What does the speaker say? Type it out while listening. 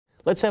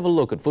Let's have a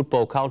look at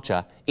football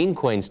culture in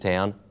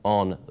Queenstown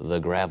on the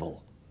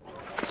gravel.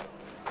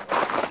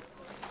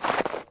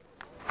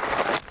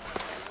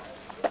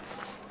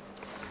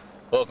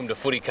 Welcome to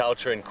footy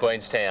culture in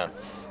Queenstown,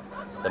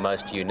 the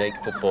most unique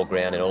football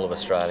ground in all of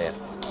Australia.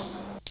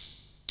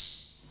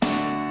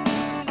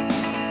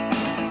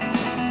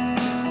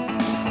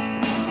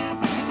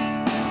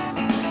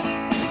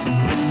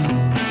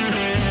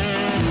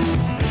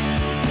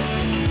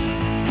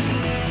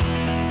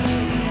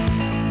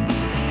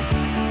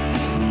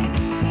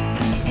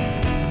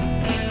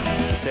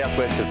 The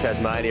southwest of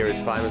Tasmania is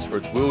famous for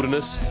its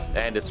wilderness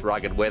and its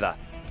rugged weather,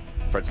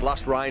 for its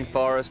lush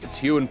rainforest, its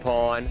hue and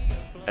pine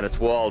and its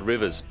wild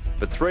rivers.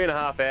 But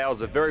 3.5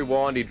 hours of very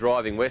windy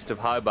driving west of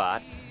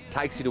Hobart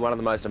takes you to one of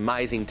the most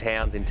amazing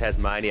towns in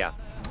Tasmania.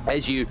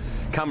 As you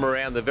come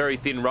around the very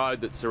thin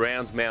road that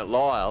surrounds Mount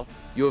Lyell,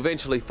 you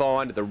eventually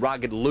find the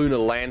rugged lunar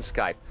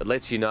landscape that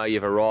lets you know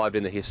you've arrived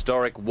in the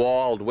historic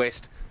Wild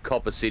West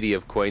copper city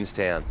of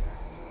Queenstown.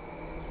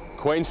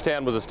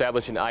 Queenstown was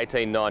established in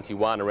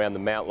 1891 around the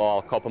Mount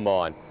Lyell copper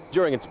mine.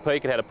 During its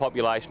peak it had a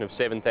population of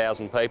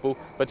 7,000 people,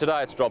 but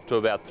today it's dropped to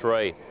about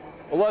 3.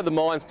 Although the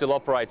mine still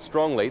operates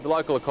strongly, the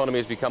local economy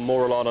has become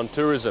more reliant on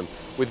tourism,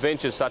 with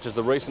ventures such as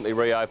the recently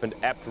reopened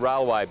Apt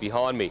Railway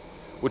behind me,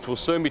 which will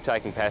soon be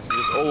taking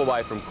passengers all the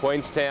way from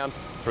Queenstown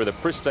through the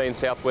pristine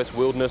southwest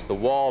wilderness, the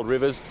wild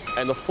rivers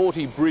and the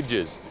 40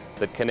 bridges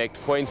that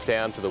connect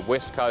Queenstown to the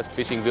west coast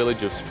fishing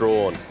village of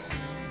Strawn.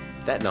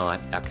 That night,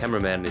 our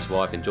cameraman and his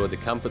wife enjoyed the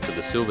comforts of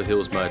the Silver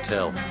Hills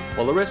Motel,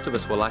 while the rest of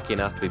us were lucky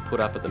enough to be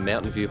put up at the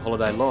Mountain View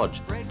Holiday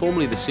Lodge,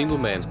 formerly the single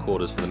man's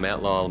quarters for the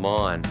Mount Lyell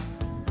mine.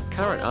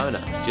 Current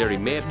owner, Jerry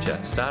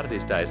Merpcher, started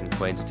his days in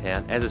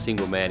Queenstown as a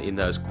single man in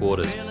those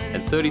quarters,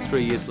 and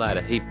 33 years later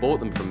he bought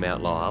them from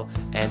Mount Lyell,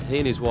 and he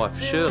and his wife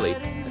Shirley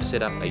have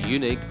set up a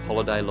unique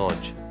holiday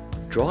lodge.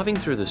 Driving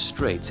through the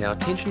streets, our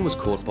attention was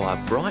caught by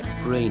a bright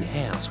green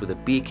house with a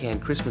beer can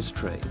Christmas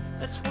tree.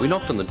 We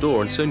knocked on the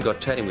door and soon got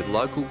chatting with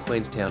local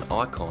Queenstown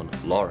icon,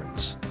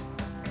 Lawrence.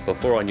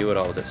 Before I knew it,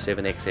 I was at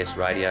 7XS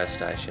radio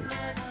station,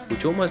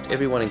 which almost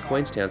everyone in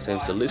Queenstown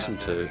seems to listen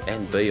to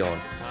and be on.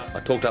 I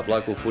talked up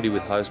local footy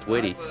with host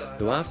Weddy,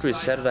 who after his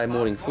Saturday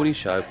morning footy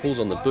show pulls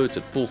on the boots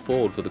at full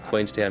forward for the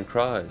Queenstown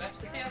Crows.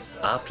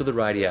 After the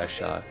radio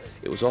show,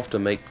 it was off to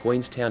meet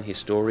Queenstown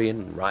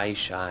historian Ray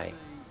Shea.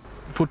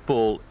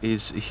 Football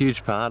is a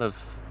huge part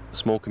of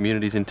small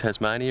communities in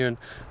Tasmania, and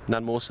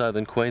none more so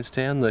than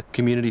Queenstown. The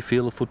community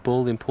feel of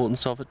football, the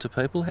importance of it to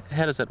people.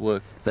 How does that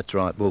work? That's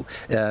right. Well,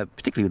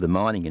 particularly with the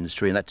mining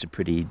industry, and that's a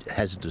pretty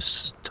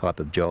hazardous type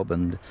of job,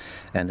 and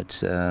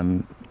it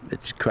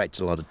creates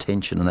a lot of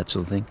tension and that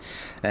sort of thing.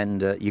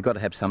 And you've got to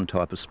have some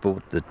type of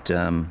sport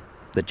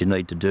that you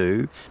need to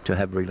do to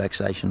have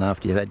relaxation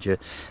after you've had your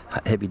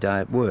heavy day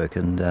at work,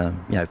 and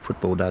you know,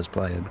 football does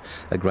play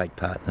a great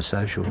part in the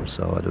social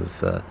side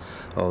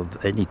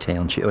of any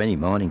township or any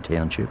mining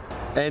township.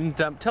 And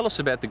tell us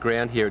about the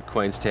ground here at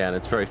Queenstown.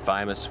 It's very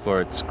famous for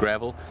its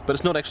gravel, but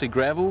it's not actually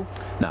gravel.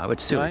 No,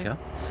 it's silica.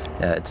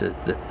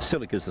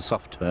 Silica is the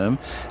soft term,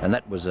 and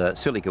that was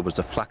silica was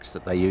the flux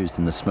that they used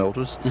in the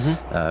smelters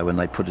when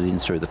they put it in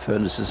through the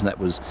furnaces, and that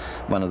was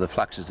one of the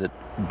fluxes that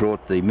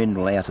brought the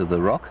mineral out of the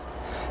rock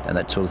and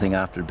that sort of thing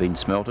after it had been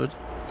smelted.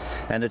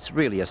 And it's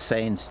really a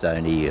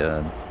sandstony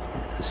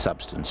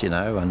substance, you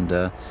know.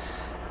 And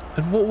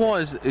why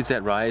is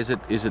that, Ray? Is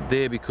it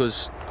there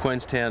because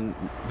Queenstown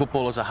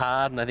footballers are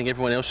hard and they think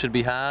everyone else should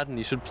be hard and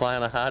you should play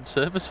on a hard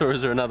surface, or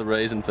is there another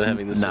reason for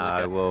having the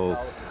silica? No,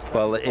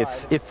 well,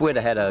 if we'd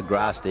have had a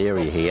grassed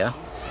area here,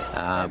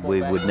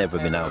 we would never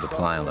have been able to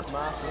play on it.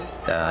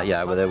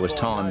 Yeah, well, there was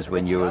times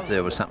when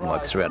there was something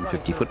like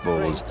 350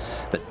 footballers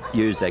that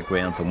used that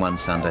ground from one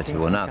Sunday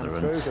to another,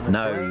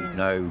 and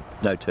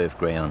no turf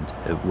ground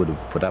would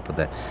have put up with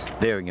that.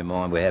 Bearing in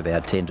mind we have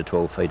our 10 to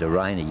 12 feet of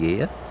rain a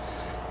year,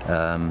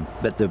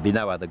 but there'd be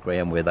no other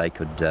ground where they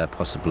could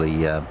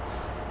possibly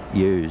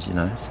use, you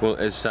know. Well,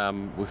 as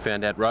we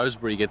found out,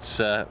 Rosebery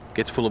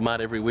gets full of mud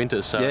every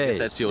winter, so I guess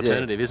that's the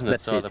alternative, isn't it?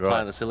 That's either play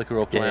on the silica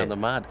or play on the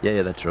mud.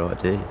 Yeah, that's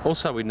right, yeah.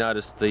 Also, we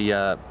noticed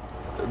the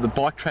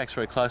bike track's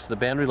very close to the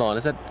boundary line.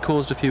 Has that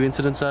caused a few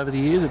incidents over the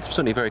years? It's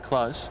certainly very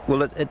close.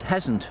 Well, it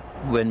hasn't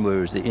when we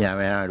were, you know,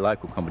 our own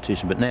local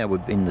competition, but now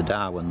we've been in the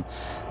Darwin.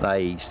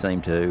 They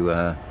seem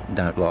to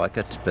don't like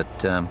it,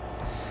 but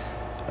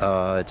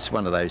it's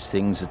one of those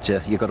things that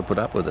you've got to put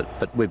up with it.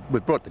 But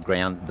we've brought the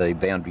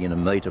boundary in a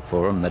metre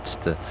for them.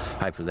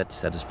 Hopefully that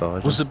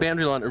satisfies. Was the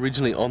boundary line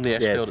originally on the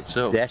asphalt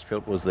itself? The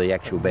asphalt was the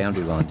actual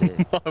boundary line,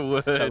 yeah. My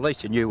word. So at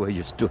least you knew where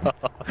you stood.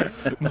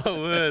 My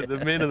word,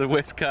 the men of the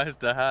West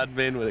Coast are hard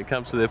men when it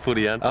comes to their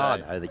footy, aren't they? Oh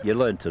no, you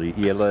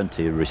learn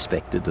to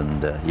respect it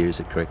and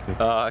use it correctly.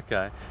 Oh,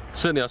 okay.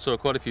 Certainly I saw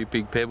quite a few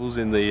big pebbles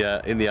in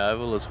the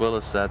oval as well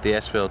as the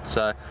asphalt,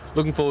 so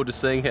looking forward to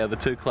seeing how the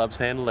two clubs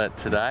handle that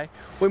today.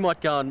 We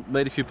might go and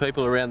meet a few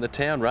people around the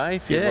town, Ray,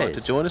 if you'd like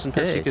to join us, and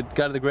perhaps you could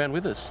go to the ground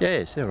with us.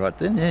 Yes, all right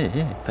then,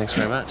 yeah. Thanks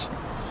very much.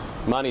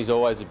 Money's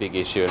always a big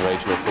issue in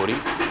regional footy,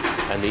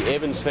 and the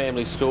Evans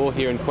family store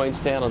here in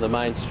Queenstown on the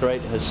main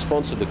street has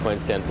sponsored the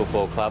Queenstown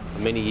Football Club for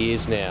many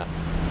years now.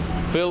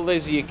 Phil,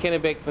 these are your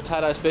Kennebec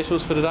potato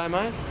specials for today,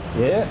 mate?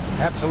 Yeah,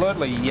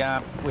 absolutely. We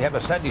have a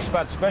Saturday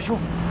spud special.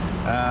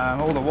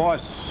 All the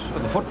wives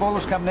of the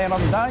footballers come down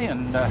on the day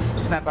and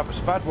snap up a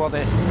spud while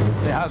their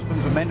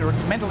husbands are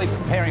mentally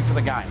preparing for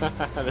the game.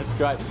 That's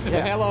great. Yeah.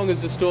 And how long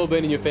has the store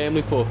been in your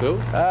family for, Phil?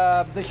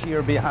 This year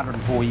will be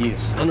 104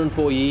 years.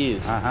 104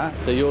 years?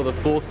 So you're the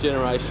 4th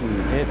generation?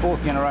 Yeah,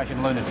 4th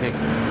generation lunatic.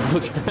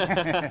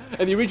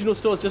 And the original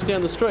store's just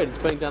down the street. It's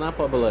being done up,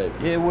 I believe.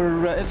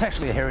 Yeah, it's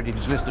actually a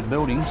heritage listed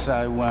building,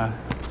 so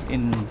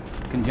in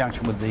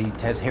conjunction with the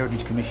Tas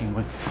Heritage Commission,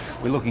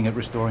 we're looking at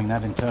restoring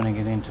that and turning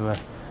it into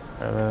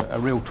a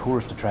real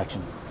tourist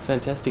attraction.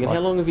 Fantastic. And how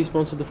long have you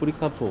sponsored the footy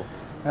club for?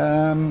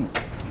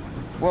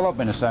 Well, I've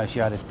been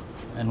associated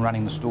and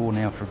running the store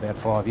now for about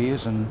 5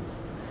 years, and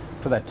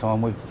for that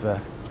time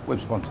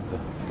we've sponsored the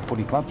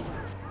footy club.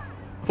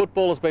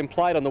 Football has been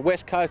played on the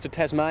west coast of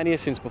Tasmania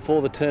since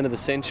before the turn of the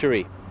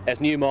century.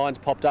 As new mines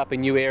popped up in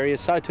new areas,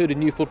 so too did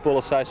new football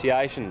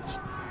associations.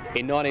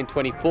 In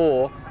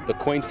 1924, the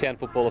Queenstown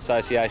Football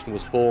Association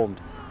was formed.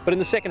 But in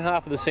the second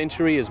half of the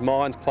century, as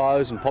mines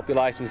closed and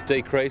populations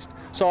decreased,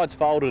 sides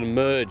folded and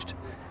merged.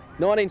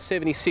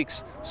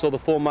 1976 saw the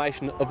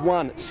formation of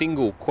one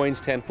single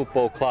Queenstown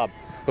Football Club,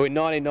 who in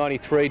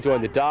 1993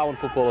 joined the Darwin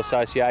Football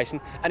Association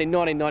and in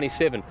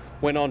 1997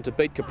 went on to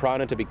beat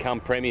Caprona to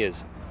become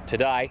premiers.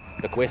 Today,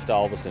 the West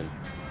Ulverstone.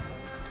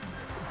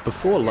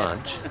 Before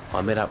lunch,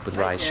 I met up with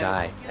Ray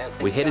Shea.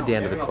 We headed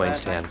down to the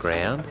Queenstown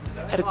ground,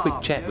 had a quick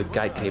chat with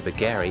gatekeeper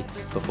Gary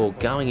before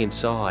going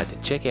inside to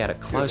check out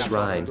at close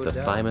range the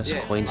famous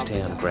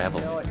Queenstown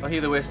gravel. I hear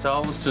the West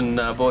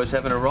Ulverstone boys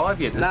haven't arrived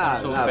yet.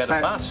 No, about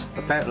a bus.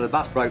 Apparently the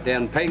bus broke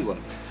down in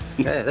Penguin.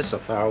 Yeah, that's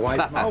not far away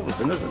from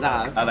Ulverstone, is it?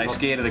 No. Are they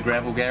scared of the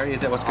gravel, Gary?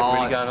 Is that what's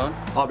really going on?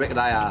 I reckon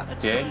they are.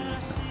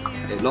 Yeah?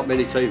 Yeah, not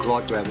many teams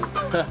like gravel.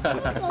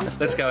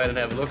 Let's go out and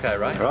have a look, eh,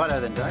 Ray? Righto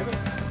then, David.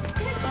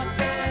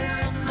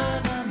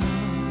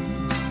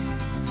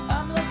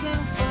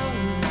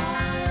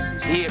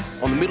 Here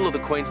on the middle of the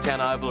Queenstown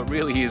Oval, it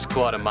really is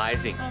quite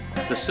amazing.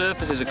 The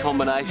surface is a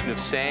combination of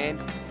sand,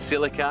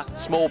 silica,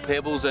 small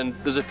pebbles, and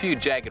there's a few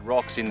jagged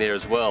rocks in there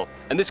as well.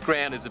 And this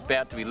ground is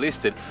about to be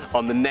listed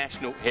on the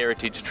National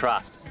Heritage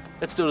Trust.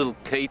 Let's do a little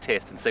key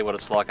test and see what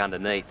it's like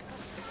underneath.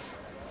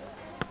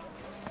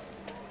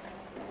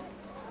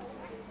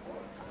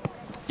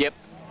 Yep,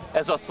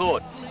 as I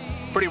thought.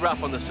 Pretty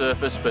rough on the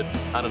surface, but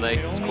underneath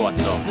it's quite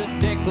soft.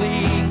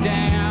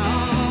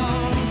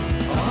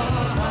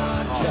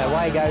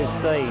 Away goes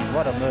C,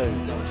 what a move.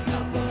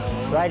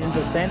 Straight into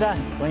the centre,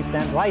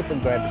 Queenstown, Latham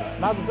grabs it,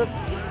 smothers it.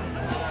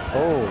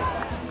 Oh.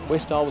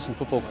 West Ulverstone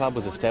Football Club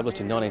was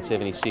established in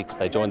 1976.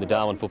 They joined the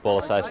Darwin Football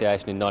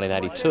Association in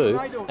 1982,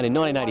 and in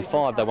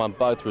 1985 they won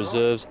both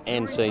reserves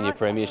and senior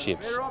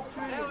premierships.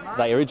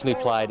 They originally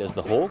played as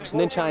the Hawks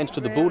and then changed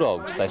to the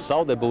Bulldogs. They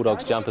sold their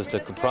Bulldogs jumpers to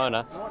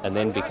Caprona and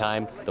then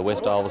became the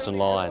West Ulverstone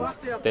Lions.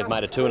 They've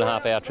made a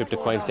 2.5-hour trip to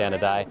Queenstown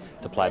today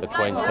to play the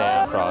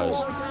Queenstown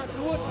Crows.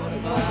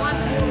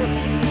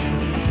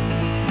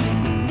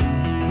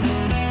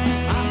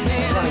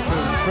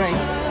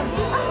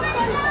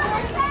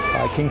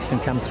 Kingston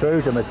comes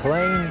through to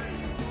McLean,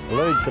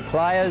 eludes the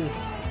players,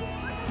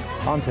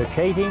 onto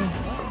Keating,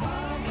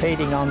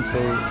 Keating onto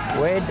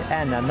Wed,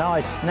 and a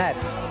nice snap.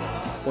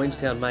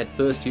 Queenstown made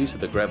first use of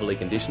the gravelly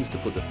conditions to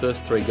put the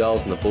first 3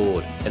 goals on the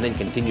board and then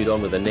continued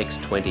on with the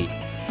next 20.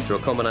 Through a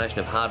combination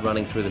of hard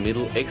running through the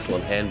middle,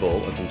 excellent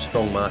handball and some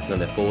strong marking on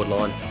their forward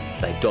line,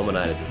 they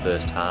dominated the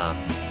first half.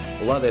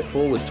 Although their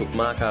forwards took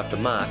mark after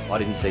mark, I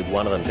didn't see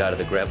one of them go to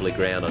the gravelly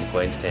ground on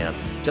Queenstown.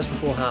 Just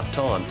before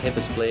half-time,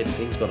 tempers flared and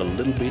things got a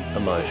little bit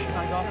emotional.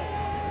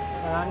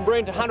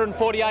 Brent,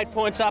 148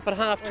 points up at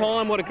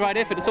half-time. What a great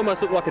effort. It's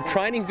almost looked like a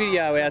training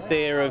video out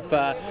there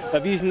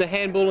of using the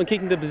handball and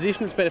kicking to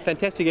position. It's been a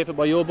fantastic effort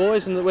by your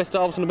boys, and the West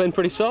Ulverstone have been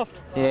pretty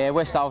soft. Yeah,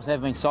 West Ulverstone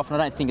have been soft, and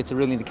I don't think it's a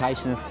real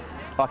indication of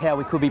how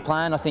we could be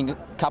playing. I think a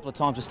couple of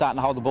times we're starting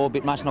to hold the ball a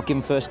bit much, not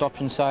giving first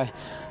option. So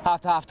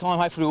after half-time,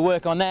 hopefully we'll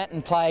work on that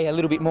and play a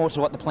little bit more to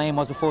what the plan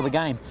was before the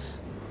game.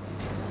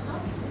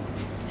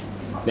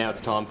 Now it's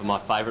time for my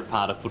favourite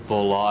part of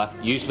football life.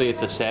 Usually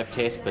it's a SAB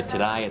test, but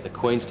today at the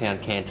Queenstown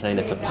canteen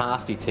it's a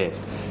pasty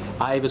test.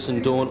 Avis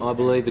and Dawn, I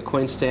believe the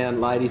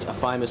Queenstown ladies are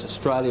famous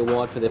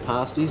Australia-wide for their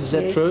pasties. Is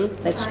that true?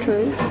 That's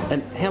true.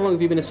 And how long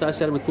have you been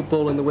associated with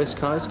football in the West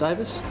Coast,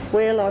 Avis?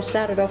 Well, I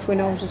started off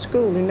when I was at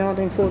school in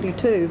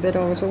 1942, but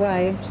I was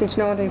away since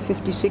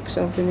 1956.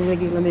 I've been a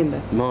regular member.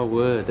 My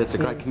word, that's a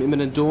great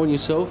commitment. And Dawn,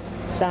 yourself?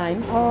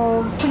 Same.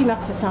 Oh, pretty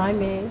much the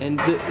same, yeah. And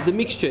the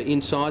mixture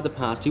inside the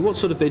pasty, what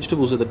sort of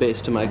vegetables are the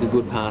best to make a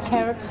good pasty?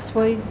 Carrots,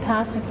 sweet,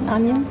 parsnip,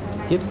 onions.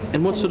 Yep.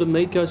 And what sort of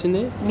meat goes in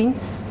there?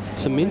 Mince.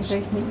 Some mince?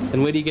 Mince.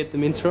 And where do you get the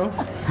mince from?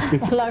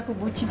 A local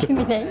butcher,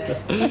 Jimmy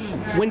Next.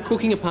 When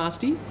cooking a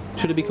pasty,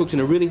 should it be cooked in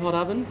a really hot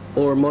oven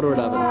or a moderate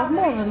oven?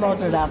 More of a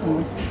moderate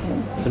oven.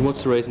 Yeah. And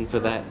what's the reason for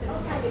that?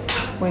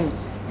 Well,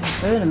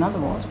 burn them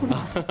otherwise, wouldn't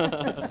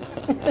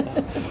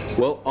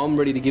Well, I'm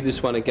ready to give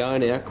this one a go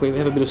now. Can we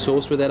have a bit of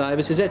sauce with that,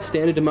 Avis? Is that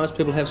standard? Do most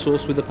people have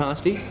sauce with the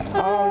pasty?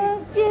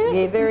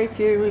 Yeah, very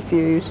few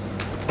refuse.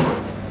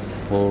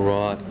 All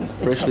right,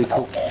 freshly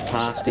cooked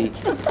pasty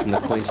from the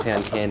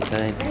Queenstown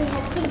canteen.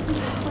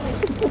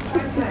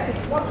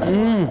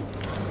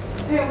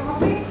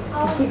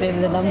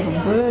 Better than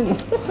I'm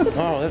burning.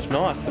 Oh, that's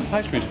nice. The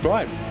pastry's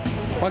great.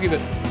 I give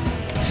it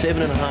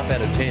 7.5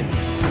 out of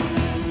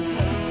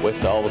 10.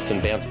 West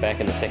Ulverstone bounced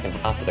back in the second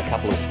half with a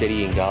couple of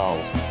steadying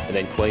goals, and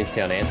then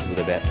Queenstown answered with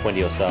about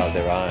 20 or so of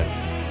their own.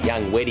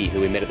 Young Weddy,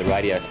 who we met at the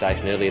radio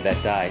station earlier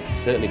that day,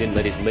 certainly didn't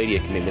let his media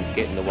commitments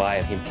get in the way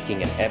of him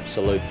kicking an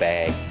absolute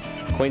bag.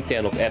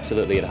 Queenstown looked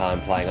absolutely at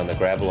home playing on the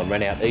gravel and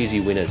ran out easy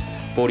winners,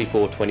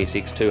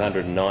 44-26,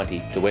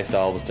 290 to West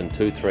Ulverstone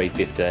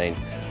 2-3-15.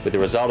 With the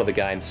result of the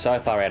game so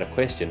far out of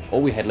question,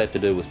 all we had left to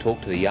do was talk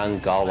to the young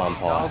goal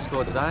umpire. Goal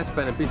scored today. It's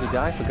been a busy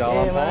day for goal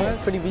umpires.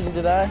 Mate, pretty busy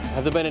today.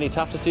 Have there been any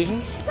tough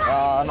decisions?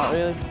 Not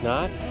really.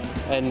 No.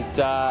 And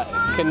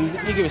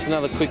can you give us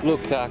another quick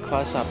look,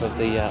 close up of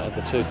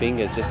the two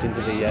fingers just into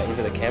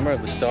the camera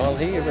of the style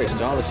here? You're a very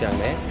stylish young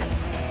man.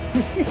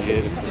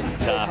 Beautiful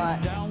stuff.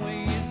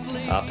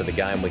 After the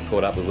game, we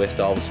caught up with West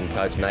Ulverstone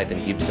coach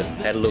Nathan Gibson,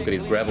 had a look at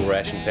his gravel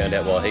rash and found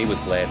out why he was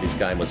glad this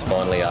game was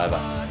finally over.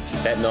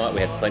 That night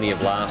we had plenty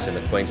of laughs in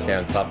the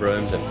Queenstown club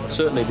rooms, and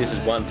certainly this is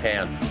one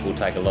town we'll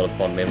take a lot of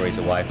fond memories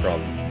away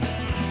from.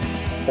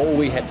 All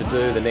we had to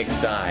do the next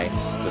day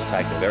was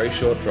take a very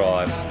short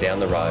drive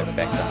down the road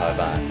back to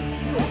Hobart.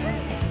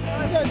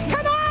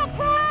 Come on,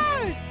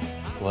 Queens!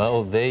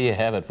 Well, there you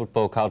have it,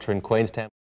 football culture in Queenstown.